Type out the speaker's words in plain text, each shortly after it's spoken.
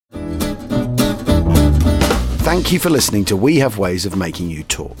Thank you for listening to We Have Ways of Making You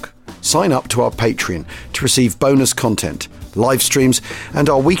Talk. Sign up to our Patreon to receive bonus content, live streams, and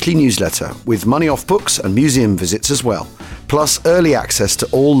our weekly newsletter with money off books and museum visits as well, plus early access to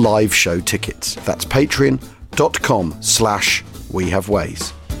all live show tickets. That's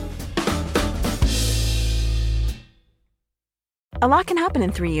patreon.com/wehaveways. A lot can happen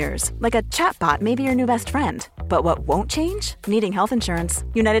in 3 years, like a chatbot may be your new best friend. But what won't change? Needing health insurance.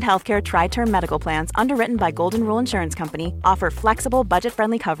 United Healthcare Tri-Term Medical Plans, underwritten by Golden Rule Insurance Company, offer flexible,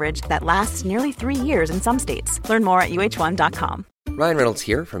 budget-friendly coverage that lasts nearly 3 years in some states. Learn more at uh1.com. Ryan Reynolds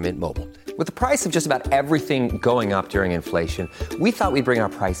here from Mint Mobile. With the price of just about everything going up during inflation, we thought we'd bring our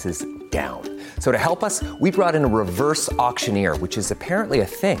prices down. So to help us, we brought in a reverse auctioneer, which is apparently a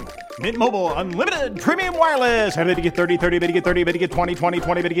thing. Mint Mobile Unlimited Premium Wireless. How to get 30, 30, bit to get 30, bit to get 20, 20,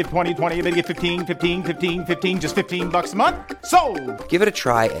 20, bit to get 20, 20, bit to get 15, 15, 15, 15, just $15 a month? Sold! Give it a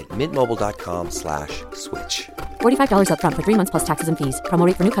try at mintmobile.com/switch. $45 up front for 3 months plus taxes and fees. Promo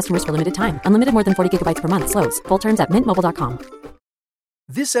rate for new customers for limited time. Unlimited more than 40 gigabytes per month. Slows full terms at mintmobile.com.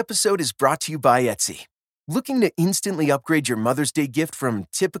 This episode is brought to you by Etsy. Looking to instantly upgrade your Mother's Day gift from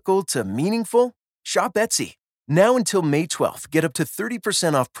typical to meaningful? Shop Etsy. Now until May 12th, get up to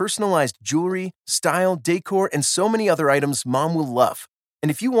 30% off personalized jewelry, style, decor, and so many other items Mom will love. And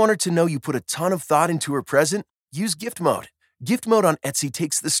if you want her to know you put a ton of thought into her present, use Gift Mode. Gift Mode on Etsy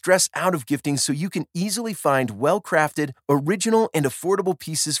takes the stress out of gifting so you can easily find well-crafted, original, and affordable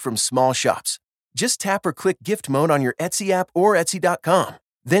pieces from small shops. Just tap or click Gift Mode on your Etsy app or Etsy.com.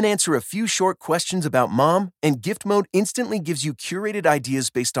 Then answer a few short questions about Mom, and Gift Mode instantly gives you curated ideas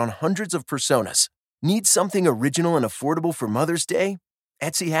based on hundreds of personas. Need something original and affordable for Mother's Day?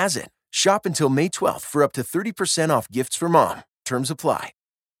 Etsy has it. Shop until May 12th for up to 30% off gifts for Mom. Terms apply.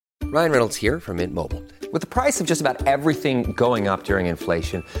 Ryan Reynolds here from Mint Mobile. With the price of just about everything going up during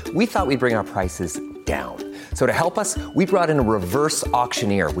inflation, we thought we'd bring our prices down. So to help us, we brought in a reverse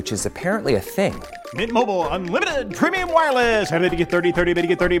auctioneer, which is apparently a thing. Mint Mobile Unlimited Premium Wireless. How to get 30, 30, bit to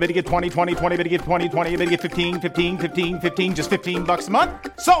get 30, bit to get 20, 20, 20, bit to get 20, 20, bit to get 15, 15, 15, 15, just $15 a month?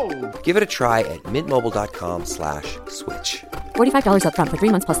 Sold! Give it a try at mintmobile.com/switch. $45 up front for 3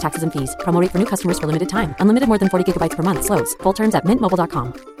 months plus taxes and fees. Promo rate for new customers for limited time. Unlimited more than 40 gigabytes per month. Slows full terms at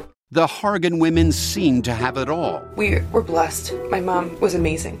mintmobile.com. The Hargan women seemed to have it all. We were blessed. My mom was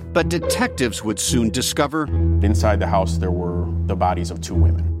amazing. But detectives would soon discover inside the house there were the bodies of 2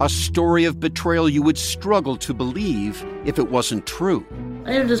 women. A story of betrayal you would struggle to believe if it wasn't true.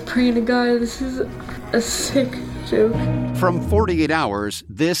 I am just praying to God, this is a sick joke. From 48 Hours,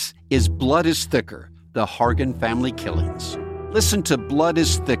 this is Blood is Thicker, the Hargan Family Killings. Listen to Blood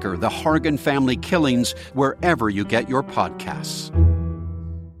is Thicker, the Hargan Family Killings, wherever you get your podcasts.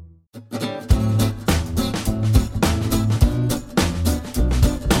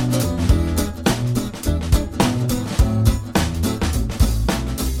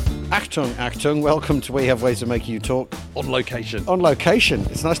 Achtung, welcome to We Have Ways of Making You Talk. On location. On location.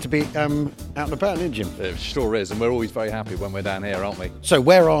 It's nice to be out and about, isn't it, Jim? It sure is, and we're always very happy when we're down here, aren't we? So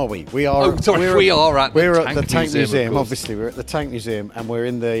where are we? We are at the Tank Museum, obviously. We're at the Tank Museum, and we're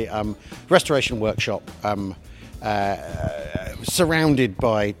in the restoration workshop, surrounded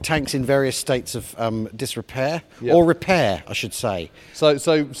by tanks in various states of disrepair, or repair, I should say.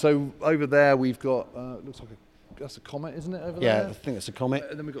 So over there we've got, looks like that's a Comet, isn't it, over there? Yeah, I think it's a Comet.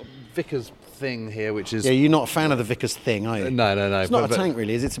 And then we've got Vickers thing here, which is... Yeah, you're not a fan of the Vickers thing, are you? No. It's not a tank,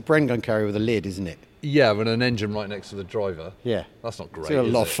 really, is it? It's a Bren gun carrier with a lid, isn't it? Yeah, with an engine right next to the driver. Yeah. That's not great, It's a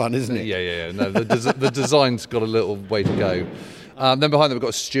lot of fun, isn't it? Yeah. No, the design's got a little way to go. Then behind them we've got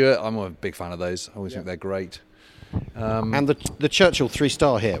a Stuart. I'm a big fan of those. I always think they're great. And the Churchill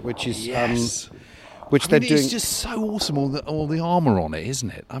 3-star here, which is... Yes. They're doing... It's just so awesome, all the armour on it,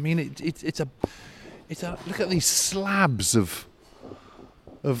 isn't it? I mean, it's a look at these slabs of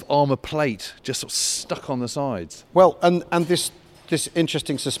armour plate just sort of stuck on the sides. Well, and this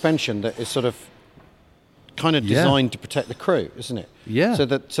interesting suspension that is sort of kind of designed to protect the crew, isn't it? Yeah. So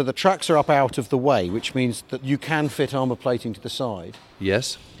the tracks are up out of the way, which means that you can fit armour plating to the side.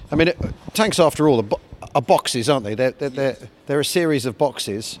 Yes. I mean, tanks, after all, are boxes, aren't they? They're a series of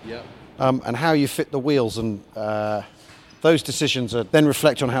boxes. Yeah. And how you fit the wheels and those decisions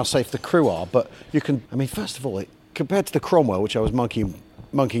reflect on how safe the crew are. But you can, I mean, first of all, compared to the Cromwell, which I was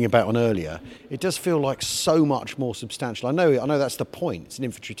monkeying about on earlier, it does feel like so much more substantial. I know that's the point. It's an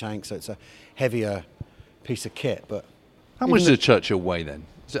infantry tank, so it's a heavier piece of kit. But how much does a Churchill weigh then?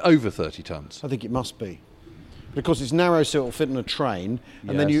 Is it over 30 tons? I think it must be. Because it's narrow, so it'll fit on a train,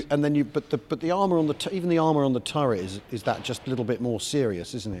 and then you. But the armour on even the armour on the turret is that just a little bit more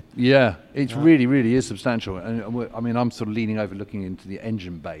serious, isn't it? Yeah, it really is substantial. And I mean, I'm sort of leaning over, looking into the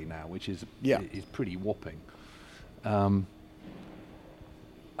engine bay now, which is pretty whopping. So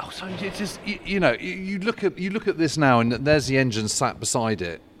it's just you look at this now, and there's the engine sat beside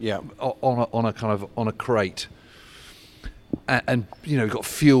it, on a crate, and we've got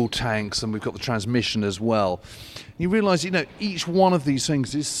fuel tanks and we've got the transmission as well. You realise, each one of these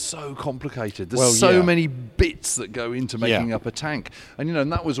things is so complicated. There's so many bits that go into making up a tank, and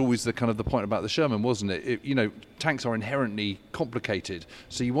and that was always the kind of the point about the Sherman, wasn't it? Tanks are inherently complicated,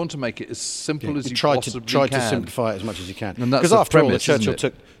 so you want to make it as simple as you possibly try can. to simplify it as much as you can. And that's because the after all, the premise, isn't Churchill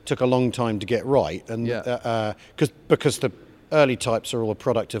it? took a long time to get right, and because the early types are all a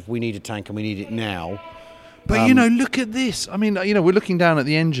product of we need a tank and we need it now. But look at this. I mean, we're looking down at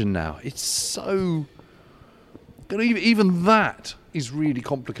the engine now. It's so. Even that is really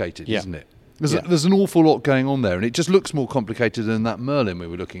complicated, isn't it? There's an awful lot going on there, and it just looks more complicated than that Merlin we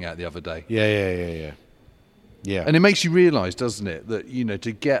were looking at the other day. Yeah. And it makes you realise, doesn't it, that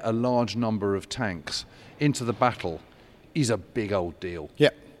to get a large number of tanks into the battle is a big old deal.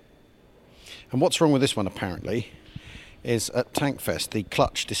 Yeah. And what's wrong with this one, apparently, is at Tankfest, the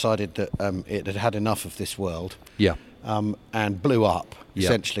clutch decided that it had had enough of this world. Yeah. And blew up,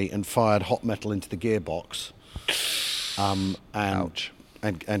 essentially, and fired hot metal into the gearbox. Ouch.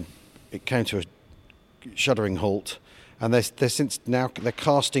 And it came to a shuddering halt. And they're since now they're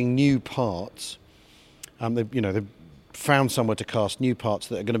casting new parts. They've found somewhere to cast new parts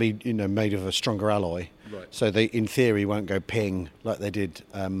that are going to be made of a stronger alloy. Right. So they, in theory, won't go ping like they did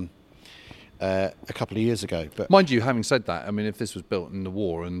a couple of years ago. But mind you, having said that, I mean, if this was built in the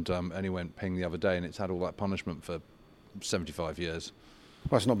war and only went ping the other day, and it's had all that punishment for 75 years.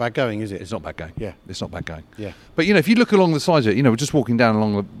 Well, it's not bad going, is it? It's not bad going. Yeah. It's not bad going. Yeah. But, if you look along the sides of it, we're just walking down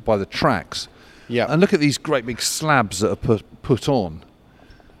along by the tracks. Yeah. And look at these great big slabs that are put on.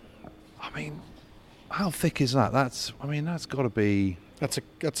 I mean, how thick is that? That's got to be... That's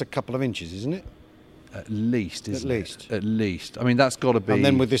a couple of inches, isn't it? At least, isn't it? At least. At least. I mean, that's got to be... And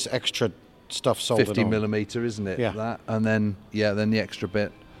then with this extra stuff soldered 50 on. millimetre, isn't it? Yeah. That. And then, then the extra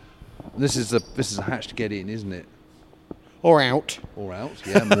bit. This is a hatch to get in, isn't it? Or out. Or out,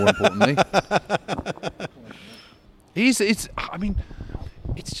 yeah, more importantly. It's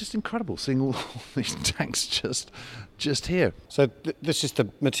just incredible seeing all these tanks just here. So this is the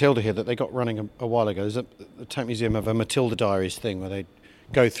Matilda here that they got running a while ago. The Tank Museum have a Matilda Diaries thing where they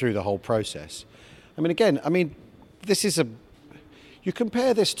go through the whole process. This is you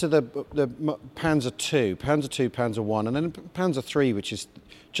compare this to the Panzer II, Panzer 1, and then Panzer 3, which is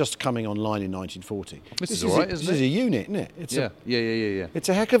just coming online in 1940. This is all right, isn't it? This is a unit, isn't it? It's yeah. It's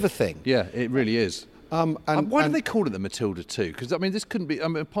a heck of a thing. Yeah, it really is. And why do they call it the Matilda 2? Because, this couldn't be...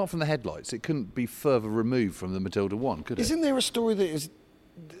 apart from the headlights, it couldn't be further removed from the Matilda 1, could it? Isn't there a story that is...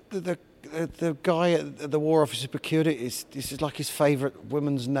 The guy at the War Office who procured it this is like his favourite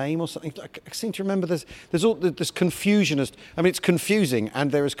woman's name or something. I seem to remember there's confusion as... it's confusing,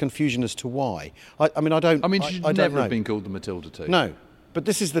 and there is confusion as to why. I don't never know. have been called the Matilda 2. No, but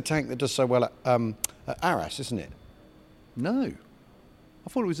this is the tank that does so well at Arras, isn't it? No. I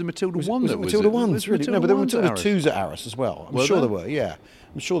thought it was the Matilda 1 was that it Matilda was... 1's really? No, but there were Matilda 2s at Arras as well. I'm sure there were, yeah.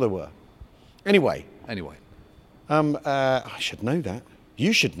 I'm sure there were. Anyway. I should know that.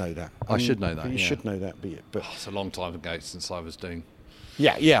 You should know that. I should know that, You should know that, but it's a long time ago since I was doing...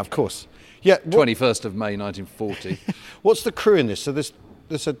 Yeah, of course. Yeah. 21st of May, 1940. What's the crew in this? So there's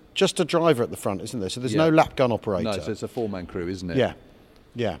just a driver at the front, isn't there? So there's no lap gun operator. No, so it's a four-man crew, isn't it?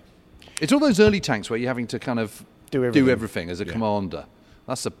 Yeah. It's all those early tanks where you're having to kind of do everything as a commander.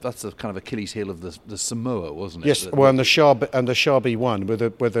 That's the kind of Achilles heel of the Samoa, wasn't it? Yes, and the Shah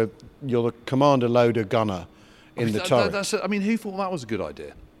B1, where you're the commander, loader, gunner in the turret. Who thought that was a good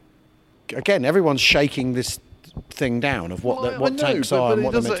idea? Again, everyone's shaking this thing down of what tanks are and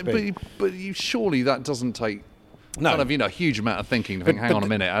what they're meant to be. But surely that doesn't take a huge amount of thinking to think, hang on a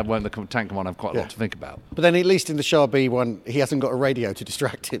minute, won't the tank commander have quite a lot to think about? But then at least in the Shah B1, he hasn't got a radio to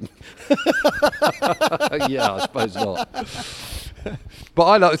distract him. Yeah, I suppose not.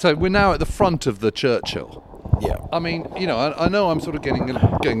 But so we're now at the front of the Churchill. Yeah. I know I'm sort of getting a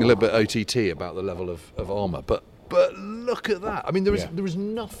little bit OTT about the level of armour, but look at that. There is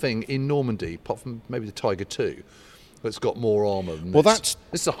nothing in Normandy apart from maybe the Tiger II that's got more armour than this.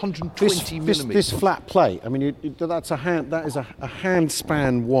 This is 120 millimetres. This flat plate. That is a hand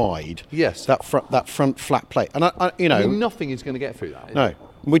span wide. Yes. That front flat plate, and nothing is going to get through that. No.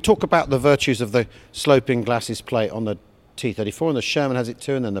 We talk about the virtues of the sloping glacis plate on the T-34, and the Sherman has it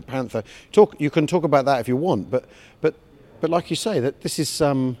too, and then the Panther. You can talk about that if you want, but like you say, that this is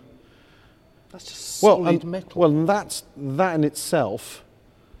that's just solid metal. Well, and that in itself,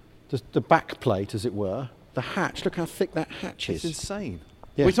 the back plate, as it were, the hatch. Look how thick that hatch is. It's insane.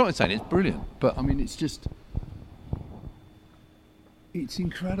 Yeah. Well, it's not insane. It's brilliant, but it's just It's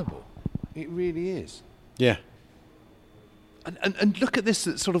incredible. It really is. Yeah. And look at this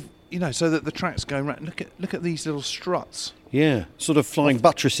sort of, so that the track's going round. Look at these little struts. Yeah, sort of flying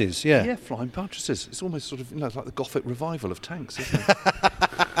buttresses. Yeah. Yeah, flying buttresses. It's almost sort of, it's like the Gothic revival of tanks, isn't it?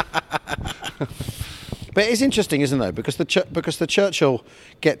 But it's interesting, isn't it? Because the Churchill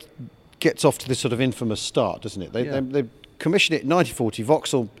gets off to this sort of infamous start, doesn't it? They commissioned it in 1940.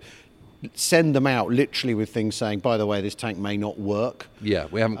 Vauxhall send them out literally with things saying, by the way, this tank may not work. Yeah,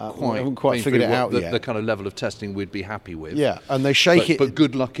 we haven't quite figured it out yet. The kind of level of testing we'd be happy with. Yeah, and they shake it. But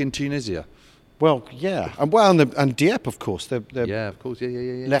good luck in Tunisia. Well, yeah, and Dieppe, of course. They're of course,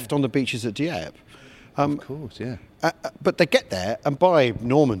 yeah. left on the beaches at Dieppe. Of course, yeah. But they get there, and by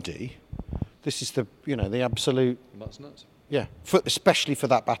Normandy, this is the absolute. That's nuts. Yeah, especially for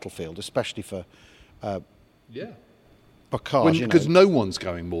that battlefield, especially for. Bocage, because no one's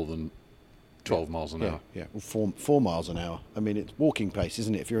going more than 12 miles an hour. Yeah, well, 4 miles an hour. I mean, it's walking pace,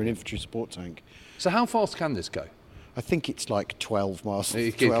 isn't it, if you're an infantry support tank? So how fast can this go? I think it's like 12 miles,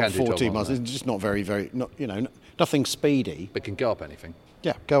 It can 12, do 14 miles. It's just not very, nothing speedy. But it can go up anything.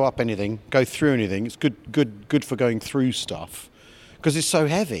 Yeah, go up anything, go through anything. It's good for going through stuff because it's so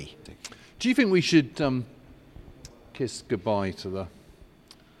heavy. Do you think we should kiss goodbye to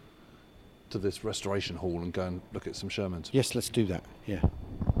this restoration hall and go and look at some Shermans? Yes, let's do that. Yeah.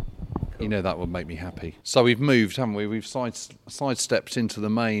 You know that would make me happy. So we've moved, haven't we? We've sidestepped into the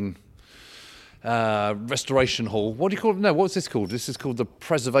main restoration hall. What do you call it? No, what's this called? This is called the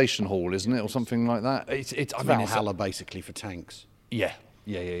preservation hall, isn't it, or something like that? It's Valhalla, basically, for tanks. Yeah.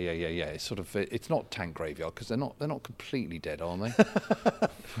 It's sort of it's not tank graveyard because they're not completely dead, are they?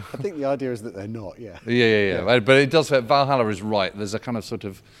 I think the idea is that they're not. Yeah. Yeah. But it does. Valhalla is right. There's a kind of sort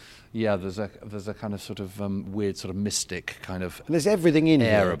of. Yeah, there's a kind of sort of weird sort of mystic kind of and there's everything in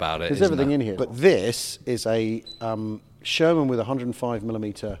air here. About it. There's everything in here. But this is a Sherman with a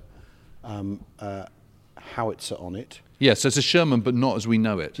 105mm howitzer on it. Yeah, so it's a Sherman, but not as we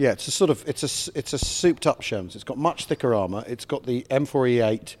know it. Yeah, it's a souped up Sherman. So it's got much thicker armour. It's got the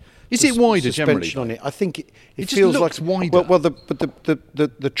M4E8. Is it wider generally? On it. I think it just feels looks like wider. Well,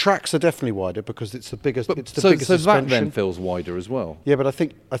 the tracks are definitely wider because it's the biggest. It's the biggest so suspension. that then feels wider as well. Yeah, but I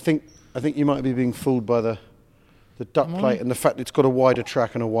think you might be being fooled by the duct plate and the fact that it's got a wider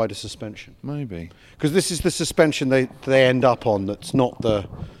track and a wider suspension. Maybe because this is the suspension they end up on. That's not the.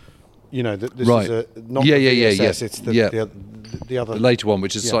 This right. is not the VSS, it's the other... The later one,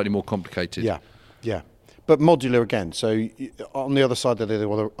 which is slightly more complicated. Yeah. But modular again, so on the other side, they're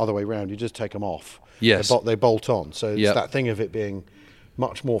the other way around. You just take them off. Yes. They bolt on. So it's that thing of it being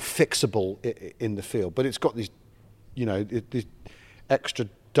much more fixable in the field. But it's got these, these extra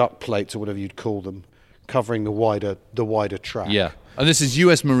duct plates or whatever you'd call them, covering the wider track. Yeah. And this is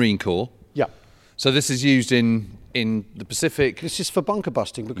US Marine Corps. Yeah. So this is used in the Pacific. This is for bunker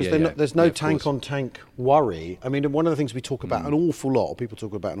busting because there's no tank-on-tank worry. I mean, one of the things we talk about an awful lot, or people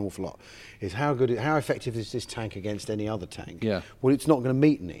talk about an awful lot, is how effective is this tank against any other tank? Yeah. Well, it's not going to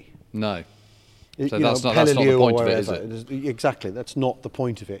meet any. No. So that's not the point of it, is it? Exactly. That's not the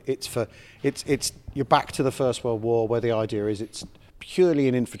point of it. It's you're back to the First World War where the idea is it's purely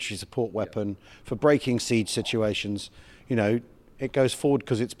an infantry support weapon for breaking siege situations. It goes forward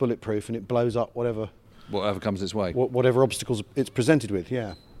because it's bulletproof and it blows up whatever comes its way. Whatever obstacles it's presented with,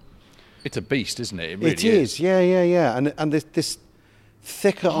 yeah. It's a beast, isn't it? It really is. Yeah. And this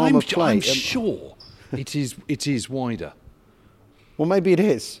thicker armour plate. I'm sure it is wider. Well, maybe it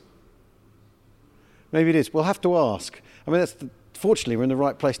is. We'll have to ask. I mean, fortunately, we're in the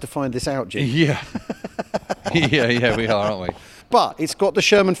right place to find this out, Jim. Yeah. yeah, we are, aren't we? But it's got the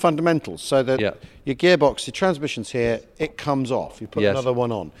Sherman fundamentals, so that your gearbox, your transmission's here, it comes off. You put another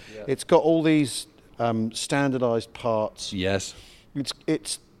one on. Yeah. It's got all these standardised parts. Yes.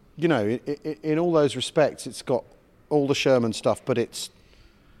 It's in all those respects, it's got all the Sherman stuff, but it's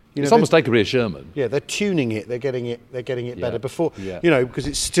unmistakably a Sherman. Yeah, they're tuning it. They're getting it better before. Yeah. Because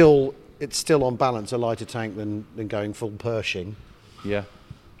it's still on balance a lighter tank than going full Pershing. Yeah.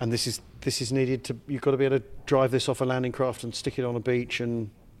 And this is needed to. You've got to be able to drive this off a landing craft and stick it on a beach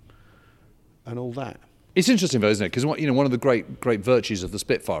and all that. It's interesting, though, isn't it? Because one of the great virtues of the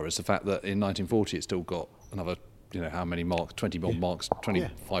Spitfire is the fact that in 1940 it still got another, how many marks? 20 marks,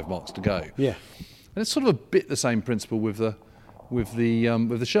 25 marks to go. Yeah. And it's sort of a bit the same principle with the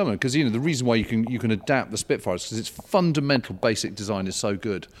Sherman, because the reason why you can adapt the Spitfire is because its fundamental basic design is so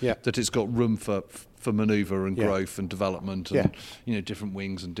good that it's got room for manoeuvre and growth and development and different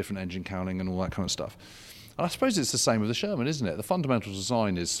wings and different engine counting and all that kind of stuff. And I suppose it's the same with the Sherman, isn't it? The fundamental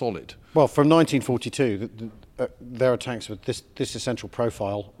design is solid. Well, from 1942, there are tanks with this essential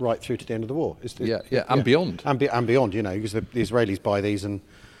profile right through to the end of the war. And beyond. And beyond, you know, because the Israelis buy these and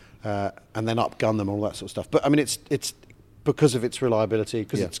then upgun them and all that sort of stuff. But I mean, it's because of its reliability,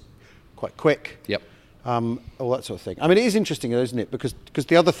 because it's quite quick. Yep. All that sort of thing. I mean, it is interesting, isn't it? Because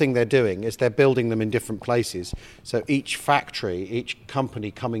the other thing they're doing is they're building them in different places. So each factory, each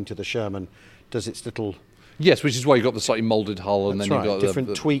company coming to the Sherman does its little... Yes, which is why you've got the slightly moulded hull, and then you've got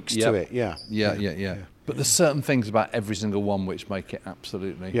different tweaks to it. Yeah. But there's certain things about every single one which make it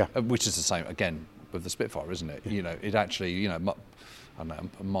absolutely... Which is the same, again, with the Spitfire, isn't it? You know, it actually, you know, I don't know,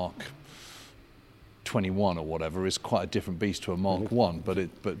 a Mark 21 or whatever is quite a different beast to a Mark 1,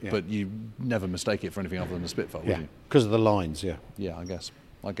 but you never mistake it for anything other than a Spitfire, would you? Because of the lines, Yeah, I guess.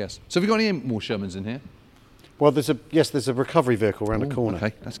 So have you got any more Shermans in here? Well, there's a recovery vehicle around the corner.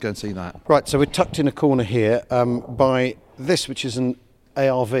 Okay, let's go and see that. Right, so we're tucked in a corner here by this, which is an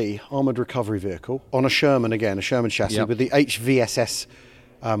ARV, Armoured Recovery Vehicle, on a Sherman again, a Sherman chassis with the HVSS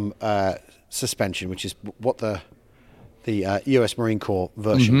suspension, which is what the US Marine Corps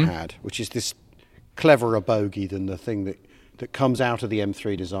version had, which is this cleverer bogey than the thing that comes out of the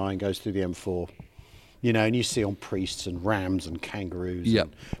M3 design, goes through the M4. You know, and you see on Priests and Rams and Kangaroos. Yeah.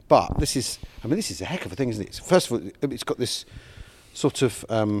 But this is a heck of a thing, isn't it? First of all, it's got this sort of...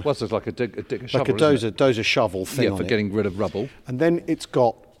 it's like a shovel, like a dozer shovel thing on it. For getting rid of rubble. And then it's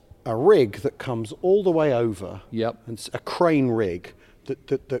got a rig that comes all the way over. Yep. And it's a crane rig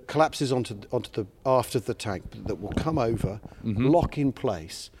that collapses onto the aft of the tank, that will come over, lock in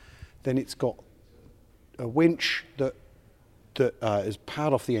place. Then it's got a winch that is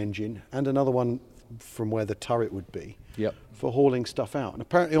powered off the engine, and another one from where the turret would be, for hauling stuff out. And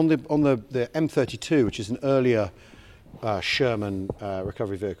apparently on the M32, which is an earlier Sherman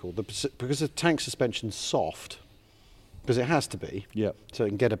recovery vehicle, because the tank suspension's soft, because it has to be, so it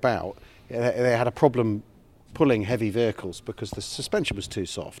can get about, they had a problem pulling heavy vehicles because the suspension was too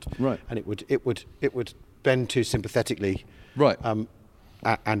soft, and it would bend too sympathetically,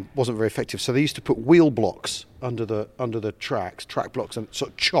 and wasn't very effective. So they used to put wheel blocks under the tracks, track blocks, and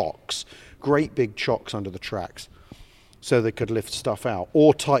sort of chocks, great big chocks under the tracks, so they could lift stuff out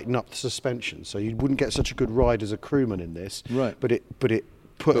or tighten up the suspension, so you wouldn't get such a good ride as a crewman in this. But it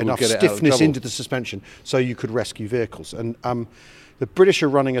put enough stiffness into the suspension so you could rescue vehicles. And the British are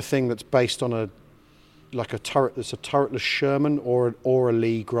running a thing that's based on a turret. That's a turretless Sherman or a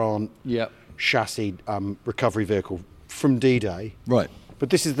Lee Grant chassis recovery vehicle from D-Day. Right.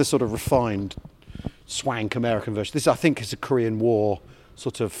 But this is the sort of refined, swank American version. This, I think, is a Korean War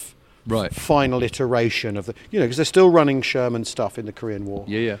sort of final iteration of the, you know, because they're still running Sherman stuff in the Korean War.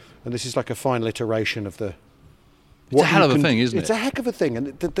 Yeah. And this is like a final iteration of the... It's a hell of a thing, isn't it? It's a heck of a thing.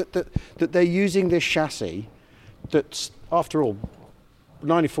 And that they're using this chassis that's, after all,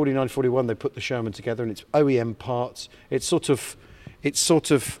 1940, 1941, they put the Sherman together, and it's OEM parts. It's sort of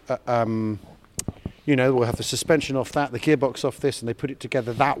you know, we'll have the suspension off that, the gearbox off this, and they put it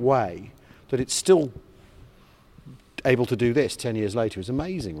together that way that it's still able to do this 10 years later. Is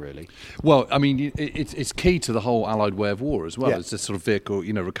amazing, really. Well, I mean, it's key to the whole Allied way of war as well. It's this sort of vehicle,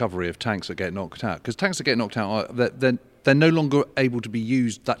 you know, recovery of tanks that get knocked out. Because tanks that get knocked out, they're no longer able to be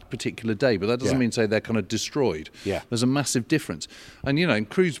used that particular day, but that doesn't mean say they're kind of destroyed. There's a massive difference. And, you know, in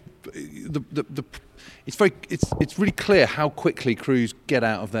crews, it's really clear how quickly crews get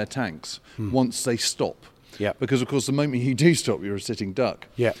out of their tanks once they stop. Because of course the moment you do stop, you're a sitting duck.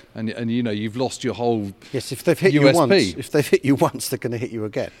 And you know, you've lost your whole if they've hit you once, they're going to hit you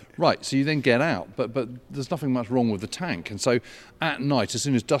again. Right. So you then get out, but there's nothing much wrong with the tank. And so at night, as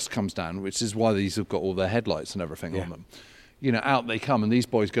soon as dusk comes down, which is why these have got all their headlights and everything on them, you know, out they come, and these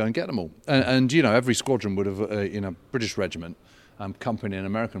boys go and get them all. And you know, every squadron would have, in a British regiment, company, and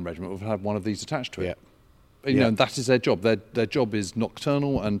American regiment would have had one of these attached to it. You know, and that is their job. Their job is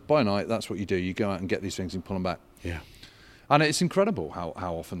nocturnal, and by night, that's what you do. You go out and get these things and pull them back. And it's incredible how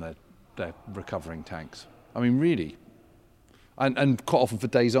often they're recovering tanks. I mean, really. And quite often for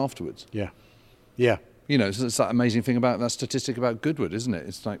days afterwards. You know, it's that amazing thing about that statistic about Goodwood, isn't it?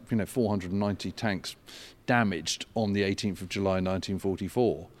 It's like, you know, 490 tanks damaged on the 18th of July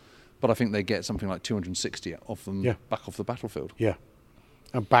 1944. But I think they get something like 260 of them back off the battlefield.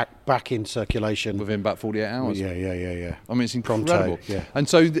 And back in circulation within about 48 hours. Yeah. I mean, it's incredible. And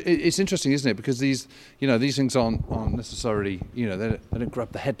so it's interesting, isn't it? Because these things aren't necessarily, you know, they don't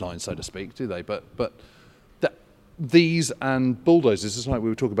grab the headlines, so to speak, do they? But these and bulldozers, it's like we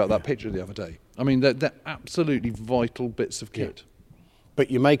were talking about that picture the other day. I mean, they're absolutely vital bits of kit.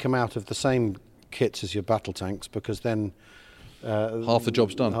 But you make them out of the same kits as your battle tanks, because then half the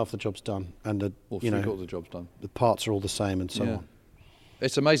job's done. And or three-quarters of the job's done. The parts are all the same, and so on.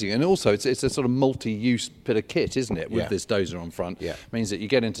 It's amazing. And also, it's a sort of multi-use bit of kit, isn't it, with this dozer on front. Yeah. It means that you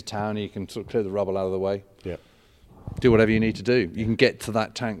get into town and you can sort of clear the rubble out of the way. Yeah. Do whatever you need to do. You can get to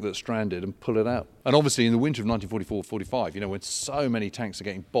that tank that's stranded and pull it out. And obviously, in the winter of 1944-45, you know, when so many tanks are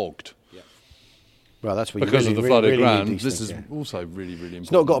getting bogged, well, that's what because you really, of the flooded really ground, things, this is also really, really important.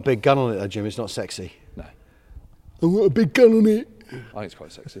 It's not got a big gun on it, though, Jim. It's not sexy. No. I want a big gun on it. I think it's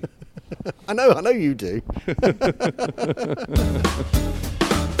quite sexy. I know you do.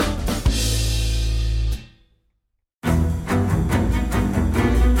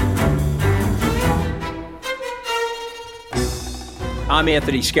 I'm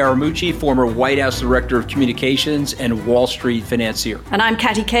Anthony Scaramucci, former White House Director of Communications and Wall Street financier. And I'm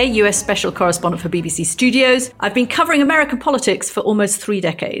Katty Kay, US Special Correspondent for BBC Studios. I've been covering American politics for almost 3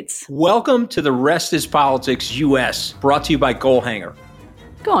 decades. Welcome to The Rest is Politics US, brought to you by Goalhanger.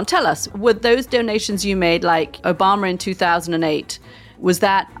 Go on, tell us, were those donations you made, like Obama in 2008, was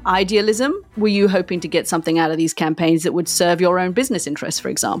that idealism? Were you hoping to get something out of these campaigns that would serve your own business interests, for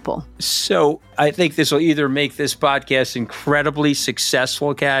example? So I think this will either make this podcast incredibly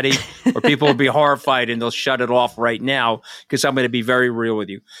successful, Katty, or people will be horrified and they'll shut it off right now because I'm going to be very real with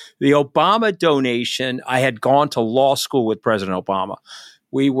you. The Obama donation, I had gone to law school with President Obama.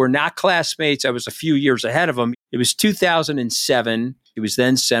 We were not classmates. I was a few years ahead of him. It was 2007. He was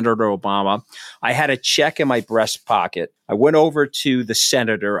then Senator Obama. I had a check in my breast pocket. I went over to the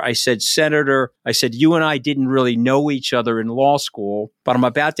senator. I said, Senator, you and I didn't really know each other in law school, but I'm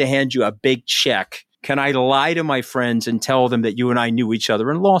about to hand you a big check. Can I lie to my friends and tell them that you and I knew each other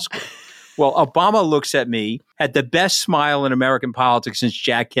in law school? Well, Obama looks at me, had the best smile in American politics since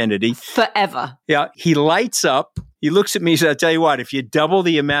Jack Kennedy. Forever. Yeah. He lights up. He looks at me and says, I'll tell you what, if you double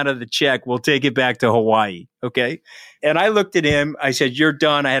the amount of the check, we'll take it back to Hawaii. Okay. And I looked at him. I said, you're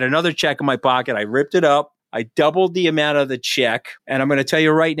done. I had another check in my pocket. I ripped it up. I doubled the amount of the check. And I'm going to tell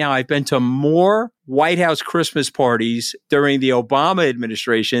you right now, I've been to more White House Christmas parties during the Obama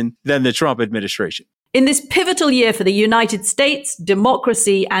administration than the Trump administration. In this pivotal year for the United States,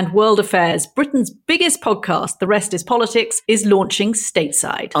 democracy, and world affairs, Britain's biggest podcast, The Rest is Politics, is launching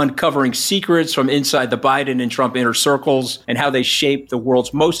stateside. Uncovering secrets from inside the Biden and Trump inner circles and how they shape the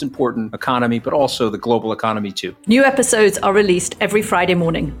world's most important economy, but also the global economy too. New episodes are released every Friday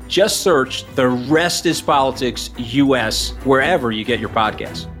morning. Just search The Rest is Politics US wherever you get your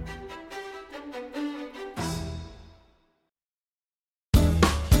podcasts.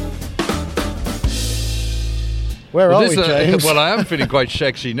 Where are we, James? Well, I am feeling quite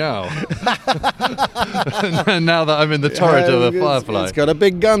sexy now. Now that I'm in the turret of the Firefly. It's got a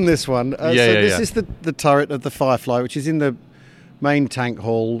big gun, this one. This is the turret of the Firefly, which is in the main tank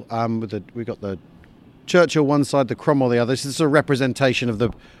hall. We've got the Churchill one side, the Cromwell the other. This is a representation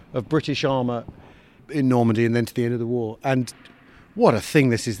of British armour in Normandy and then to the end of the war. And what a thing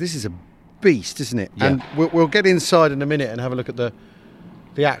this is. This is a beast, isn't it? Yeah. And we'll get inside in a minute and have a look at the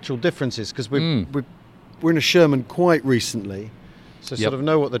actual differences, because we're in a Sherman quite recently, so sort of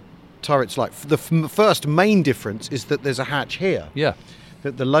know what the turret's like. The first main difference is that there's a hatch here. Yeah.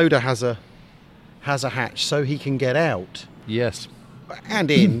 That the loader has a hatch so he can get out. Yes.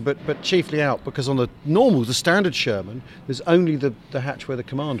 And in, but chiefly out, because on the standard Sherman, there's only the hatch where the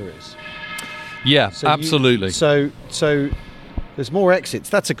commander is. Yeah, so absolutely. So there's more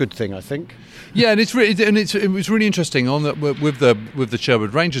exits. That's a good thing, I think. Yeah, and it was really interesting on with the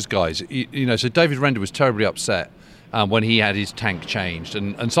Sherwood Rangers guys. You know, so David Render was terribly upset when he had his tank changed,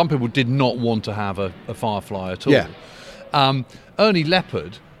 and some people did not want to have a Firefly at all. Yeah. Ernie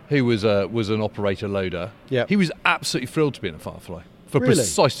Leopard, who was an operator loader, he was absolutely thrilled to be in a Firefly for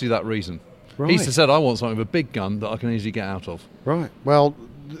precisely that reason. Right. He said, "I want something with a big gun that I can easily get out of." Right. Well,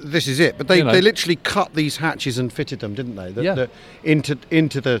 this is it. But they literally cut these hatches and fitted them, didn't they?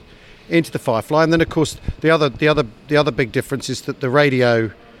 Into the Firefly. And then, of course, the other big difference is that the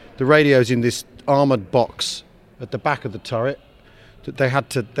radio's in this armoured box at the back of the turret. That they had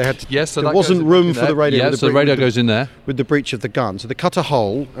to. Yes, so there wasn't room for the radio. Yeah, so the radio goes in there with the breech of the gun. So they cut a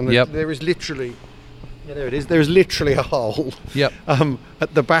hole, and there is literally. Yeah, there it is. There is literally a hole. Yep.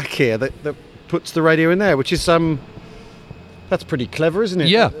 At the back here that puts the radio in there, which is that's pretty clever, isn't it?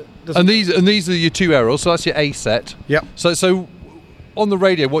 Yeah. And these are your two aerials. So that's your A set. Yep. So on the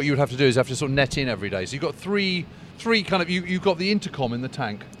radio, what you would have to do is have to sort of net in every day. So you've got three kind of you've got the intercom in the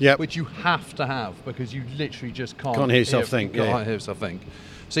tank, which you have to have because you literally just can't hear yourself think. Can't hear yourself think.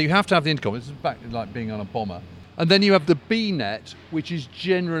 So you have to have the intercom. It's back like being on a bomber. And then you have the B net, which is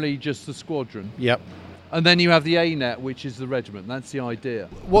generally just the squadron. Yep. And then you have the A net, which is the regiment. That's the idea.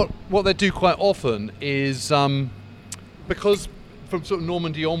 What they do quite often is because from sort of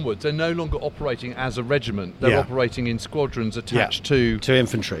Normandy onwards, they're no longer operating as a regiment. They're operating in squadrons attached to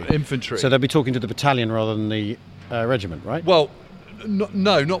infantry. Infantry. So they'll be talking to the battalion rather than the regiment, right? Well,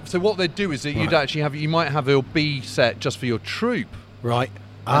 no, not. So what they'd do is that you'd actually you might have your B set just for your troop, right?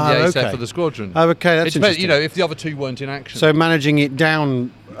 And the A set for the squadron. Oh, okay, that's interesting. You know, if the other two weren't in action. So managing it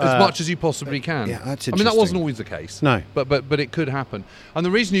down as much as you possibly can. Yeah, that's interesting. I mean, that wasn't always the case. No, but it could happen. And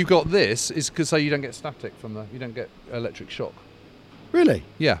the reason you've got this is because you don't get static you don't get electric shock. Really?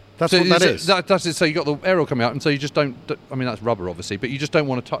 Yeah. That's what that is. That's it. So you got the aerial coming out, and so you just don't. I mean, that's rubber, obviously, but you just don't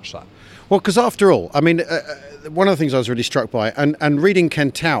want to touch that. Well, because after all, I mean, one of the things I was really struck by, and reading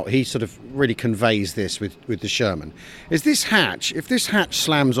Kent out, he sort of really conveys this with the Sherman, is this hatch. If this hatch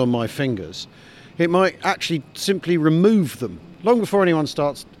slams on my fingers, it might actually simply remove them long before anyone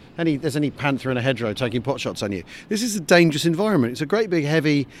starts. There's any panther in a hedgerow taking pot shots on you. This is a dangerous environment. It's a great big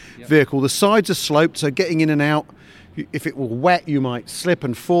heavy vehicle. The sides are sloped, so getting in and out. If it were wet, you might slip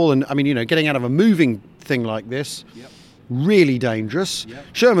and fall. And I mean, getting out of a moving thing like this, really dangerous.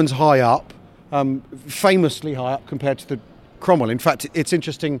 Sherman's high up, famously high up compared to the Cromwell. In fact, it's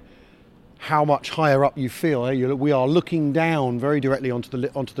interesting how much higher up you feel. We are looking down very directly onto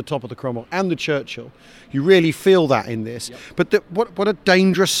the top of the Cromwell and the Churchill. You really feel that in this. But what a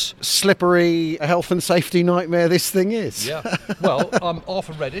dangerous, slippery, health and safety nightmare this thing is. Yeah. Well,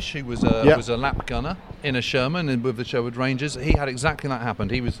 Arthur Reddish, who was a lap gunner in a Sherman and with the Sherwood Rangers, he had exactly that happen.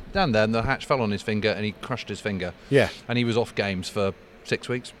 He was down there and the hatch fell on his finger and he crushed his finger. Yeah. And he was off games for 6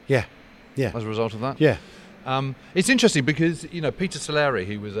 weeks. Yeah. Yeah. As a result of that. Yeah. It's interesting because Peter Saleri,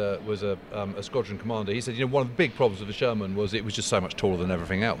 who was a squadron commander, he said one of the big problems with the Sherman was it was just so much taller than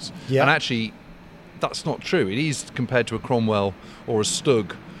everything else. Yeah. And actually, that's not true. It is compared to a Cromwell or a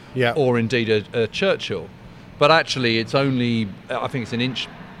Stug, or indeed a Churchill. But actually, it's only I think it's an inch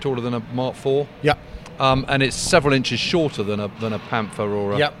taller than a Mark IV. Yeah. And it's several inches shorter than a Panther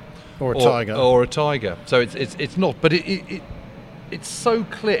or a Tiger or a Tiger. So it's not, but it's so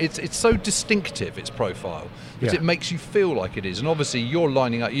clear, it's so distinctive, its profile, that it makes you feel like it is. And obviously you're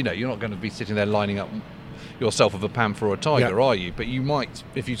lining up, you're not going to be sitting there lining up yourself with a Panther or a Tiger, are you? But you might,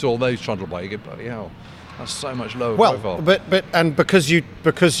 if you saw those trundle by, you go, bloody hell, that's so much lower profile. But and because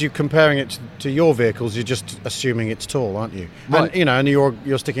you're comparing it to your vehicles, you're just assuming it's tall, aren't you? Right. And, and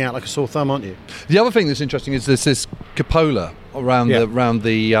you're sticking out like a sore thumb, aren't you? The other thing that's interesting is there's this cupola around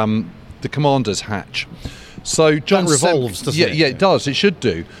the commander's hatch. So John revolves, doesn't it? Yeah, it does. It should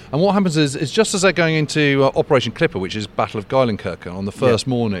do. And what happens is just as they're going into Operation Clipper, which is Battle of Geilenkirchen on the first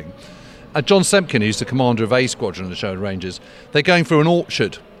morning, John Semken, who's the commander of A Squadron of the Sherwood Rangers, they're going through an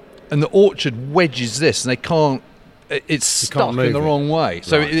orchard, and the orchard wedges this, and they can't. It's stuck in the wrong way.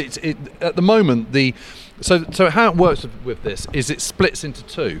 So it's at the moment so how it works with this is it splits into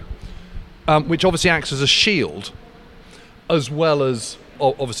two, which obviously acts as a shield, as well as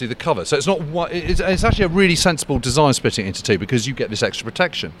obviously the cover. So it's not one, it's actually a really sensible design, splitting it into two, because you get this extra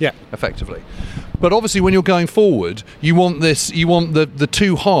protection effectively. But obviously when you're going forward, you want the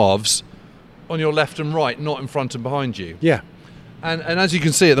two halves on your left and right, not in front and behind you. And as you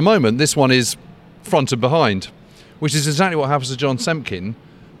can see at the moment, this one is front and behind, which is exactly what happens to John Semken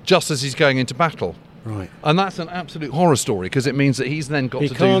just as he's going into battle. Right. And that's an absolute horror story, because it means that he's then got to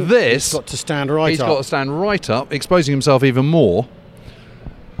do this. He's got to stand right up. He's got to stand right up, exposing himself even more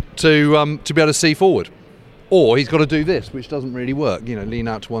to be able to see forward. Or he's got to do this, which doesn't really work, lean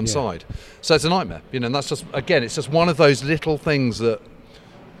out to one side. So it's a nightmare, and that's just, again, it's just one of those little things that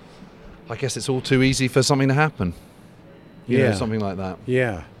I guess it's all too easy for something to happen. You know, something like that.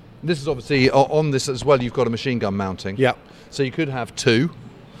 Yeah. This is obviously, on this as well, you've got a machine gun mounting. Yeah. So you could have two.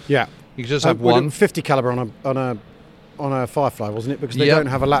 Yeah. You could just have one. 50 caliber on a Firefly, wasn't it? Because they don't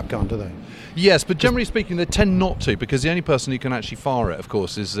have a lap gun, do they? Yes, but generally speaking, they tend not to, because the only person who can actually fire it, of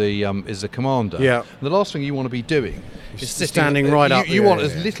course, is the commander. Yeah. And the last thing you want to be doing is standing right up. You want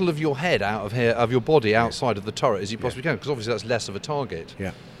as little of your head out of here, of your body outside of the turret as you possibly can, because obviously that's less of a target.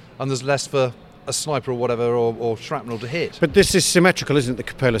 Yeah. And there's less for a sniper or whatever, or shrapnel to hit. But this is symmetrical, isn't it, the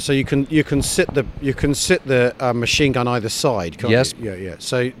cupola? So you can sit the machine gun either side, can't you? Yeah.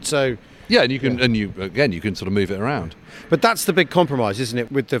 So. Yeah, and you can sort of move it around. But that's the big compromise, isn't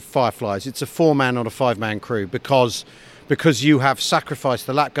it, with the Fireflies? It's a 4-man, not a 5-man crew, because you have sacrificed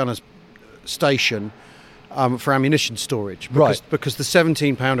the lap gunner's station for ammunition storage. Because the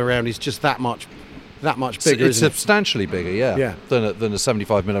 17-pounder round is just that much bigger. It's substantially bigger, than a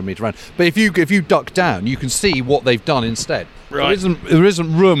 75mm round. But if you duck down, you can see what they've done instead. Right. There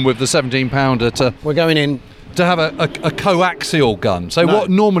isn't room with the 17-pounder to. We're going in. To have a coaxial gun. So what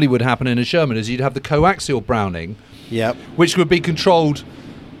normally would happen in a Sherman is you'd have the coaxial Browning, which would be controlled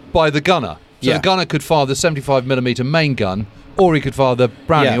by the gunner. So the gunner could fire the 75mm main gun or he could fire the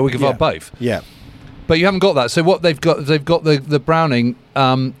Browning, or he could fire both. Yeah. But you haven't got that. So what they've got the Browning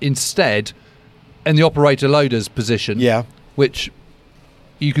instead in the operator loader's position. Yeah. Which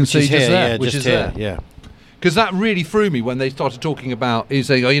you can see just there. Which is there. Yeah. Because that really threw me when they started talking about. He was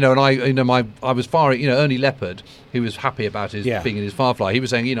saying, I was firing. Ernie Leopard, who was happy about his being in his Firefly. He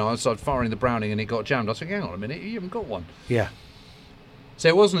was saying, I started firing the Browning and it got jammed. I was thinking, hang on a minute, you haven't got one. Yeah. So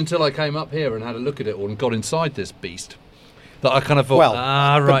it wasn't until I came up here and had a look at it all and got inside this beast that I kind of thought,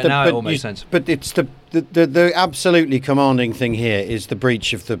 now it all makes sense. But it's the absolutely commanding thing here is the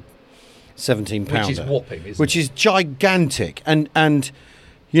breech of the 17-pounder, which is whopping, which is gigantic, and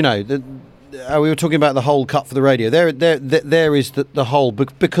we were talking about the hole cut for the radio. There is the hole,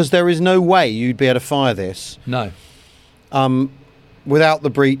 because there is no way you'd be able to fire this. No. Without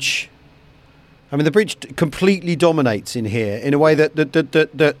the breech. I mean, the breech completely dominates in here in a way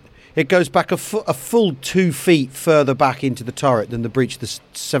that it goes back a full 2 feet further back into the turret than the breech, the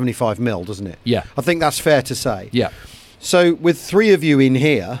 75mm, doesn't it? Yeah. I think that's fair to say. Yeah. So with 3 of you in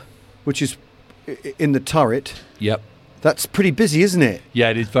here, which is in the turret. Yep. That's pretty busy, isn't it? Yeah,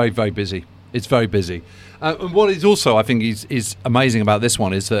 it is very, very busy. It's very busy. And what is also, I think, is amazing about this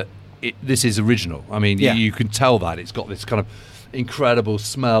one is that this is original. I mean, you can tell that. It's got this kind of incredible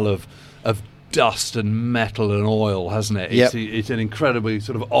smell of dust and metal and oil, hasn't it? It's an incredibly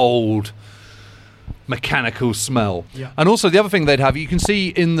sort of old mechanical smell. Yeah. And also the other thing they'd have, you can see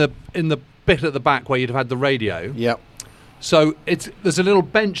in the bit at the back where you'd have had the radio. Yep. So there's a little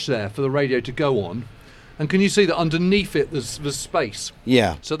bench there for the radio to go on. And can you see that underneath it there's space?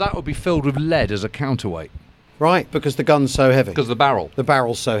 Yeah. So that would be filled with lead as a counterweight. Right, because the gun's so heavy. Because the barrel. The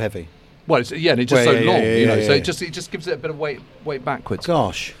barrel's so heavy. Well, and it's just so long, so it just gives it a bit of weight backwards.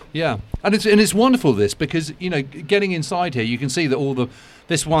 Gosh. Yeah. And it's wonderful this, because, getting inside here, you can see that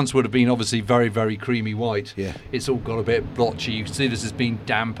this once would have been obviously very, very creamy white. Yeah. It's all got a bit blotchy. You can see this has been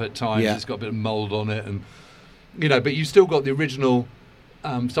damp at times. Yeah. It's got a bit of mould on it, and but you've still got the original,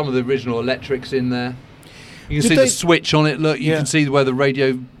 some of the original electrics in there. You can see the switch on it. Look, you can see where the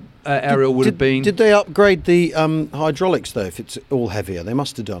radio aerial would have been. Did they upgrade the hydraulics though? If it's all heavier, they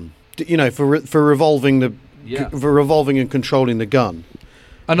must have done. For revolving and controlling the gun.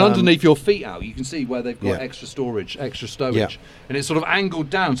 And underneath your feet out, you can see where they've got extra storage, extra stowage, and it's sort of angled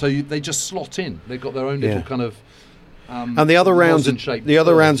down, so they just slot in. They've got their own little kind of. And the other rounds, are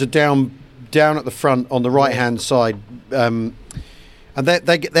down at the front on the right hand side, and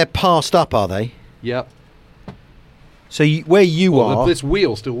they're passed up, are they? Yep. So where you are, this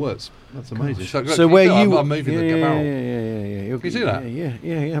wheel still works. That's amazing. So where you are moving the barrel. Yeah. Can you see that?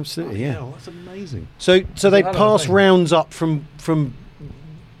 Yeah, absolutely. Yeah, that's amazing. So they pass rounds up from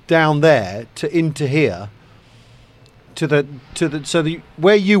down there to into here.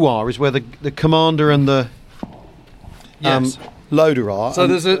 Where you are is where the commander and the loader are. So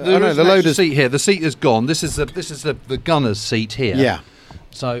there's the loader's seat here. The seat is gone. This is the gunner's seat here. Yeah.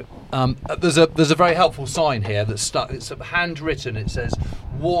 So there's a very helpful sign here that's stuck. It's handwritten. It says,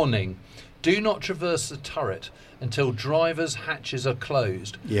 "Warning: do not traverse the turret until driver's hatches are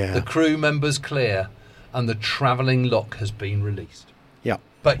closed, the crew members clear, and the travelling lock has been released." Yeah.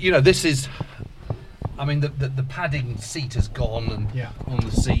 But this is, I mean, the padding seat has gone, and on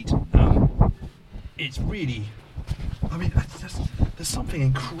the seat, it's really, I mean, there's something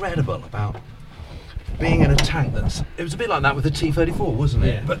incredible about being in a tank it was a bit like that with the T-34, wasn't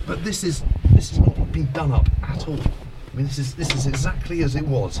it? Yeah. But this is not been done up at all. I mean, this is exactly as it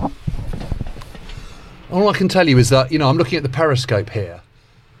was. All I can tell you is that I'm looking at the periscope here,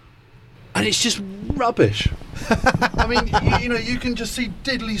 and it's just rubbish. I mean, you can just see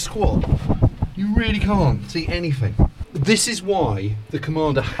diddly squat. You really can't see anything. This is why the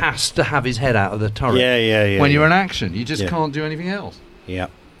commander has to have his head out of the turret. Yeah. When you're in action, you just can't do anything else. Yeah.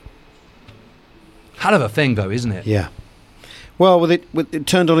 Hell of a thing, though, isn't it? Yeah. Well, with it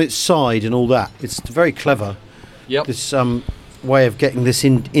turned on its side and all that, it's very clever. Yep. This way of getting this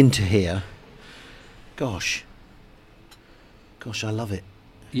into here. Gosh, I love it.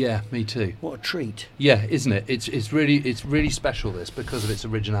 Yeah, me too. What a treat. Yeah, isn't it? It's really special, this, because of its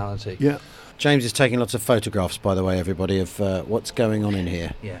originality. Yeah. James is taking lots of photographs, by the way, everybody, of what's going on in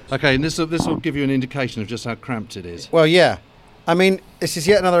here. Yeah. Okay, and this will give you an indication of just how cramped it is. Well, yeah. I mean, this is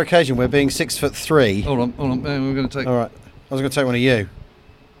yet another occasion where being 6'3". Hold on. We're going to take. All right. I was going to take one of you.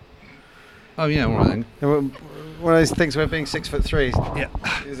 Oh yeah, all right then. One of those things where being 6'3".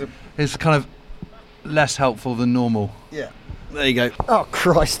 Yeah. It's kind of less helpful than normal. Yeah. There you go. Oh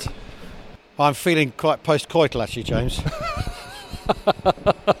Christ. I'm feeling quite post-coital actually, James.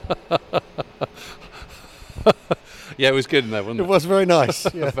 Yeah, it was good in there, wasn't it? It was very nice.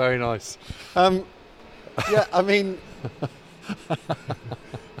 Yeah. Very nice. Yeah, I mean,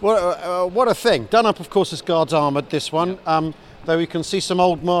 What a thing. Done up, of course, as Guards Armoured, this one. Though we can see some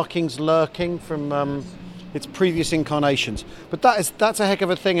old markings lurking from its previous incarnations. But that's a heck of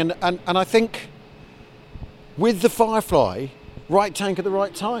a thing. And I think with the Firefly, right tank at the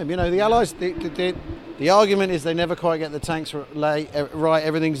right time. You know, the Allies, the argument is they never quite get the tanks right.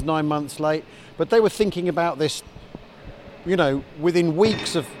 Everything's 9 months late. But they were thinking about this, you know,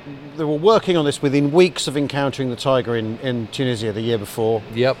 they were working on this within weeks of encountering the Tiger in Tunisia the year before.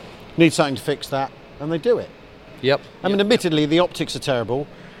 Yep. Need something to fix that, and they do it. Yep. I mean, admittedly, the optics are terrible,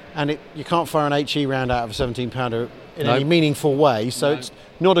 and you can't fire an HE round out of a 17-pounder in any meaningful way, so it's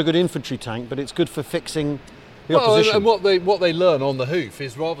not a good infantry tank, but it's good for fixing the opposition. And what they learn on the hoof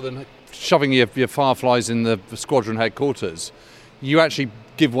is rather than shoving your Fireflies in the squadron headquarters, you actually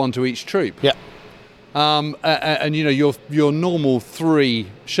give one to each troop. Yeah. And you know, your normal 3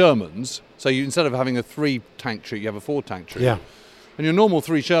 Shermans, so instead of having a 3-tank troop, you have a 4-tank troop. Yeah. And your normal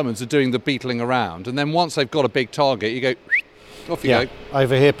 3 Shermans are doing the beetling around, and then once they've got a big target, you go, off you go.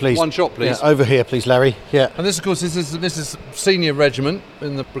 Over here, please. One shot, please. Yeah, over here, please, Larry. Yeah. And this, of course, this is senior regiment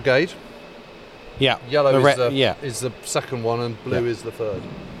in the brigade. Yeah. Yellow is the second one, and blue is the third.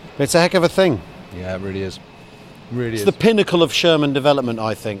 It's a heck of a thing. Yeah, it really is. It's the pinnacle of Sherman development,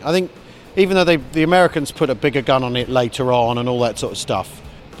 I think. Even though the Americans put a bigger gun on it later on and all that sort of stuff,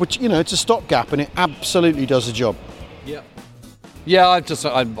 which, you know, it's a stopgap and it absolutely does the job. Yeah. Yeah,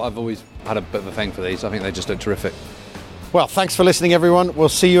 I've always had a bit of a thing for these. I think they just look terrific. Well, thanks for listening, everyone. We'll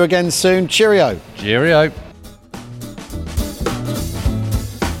see you again soon. Cheerio. Cheerio.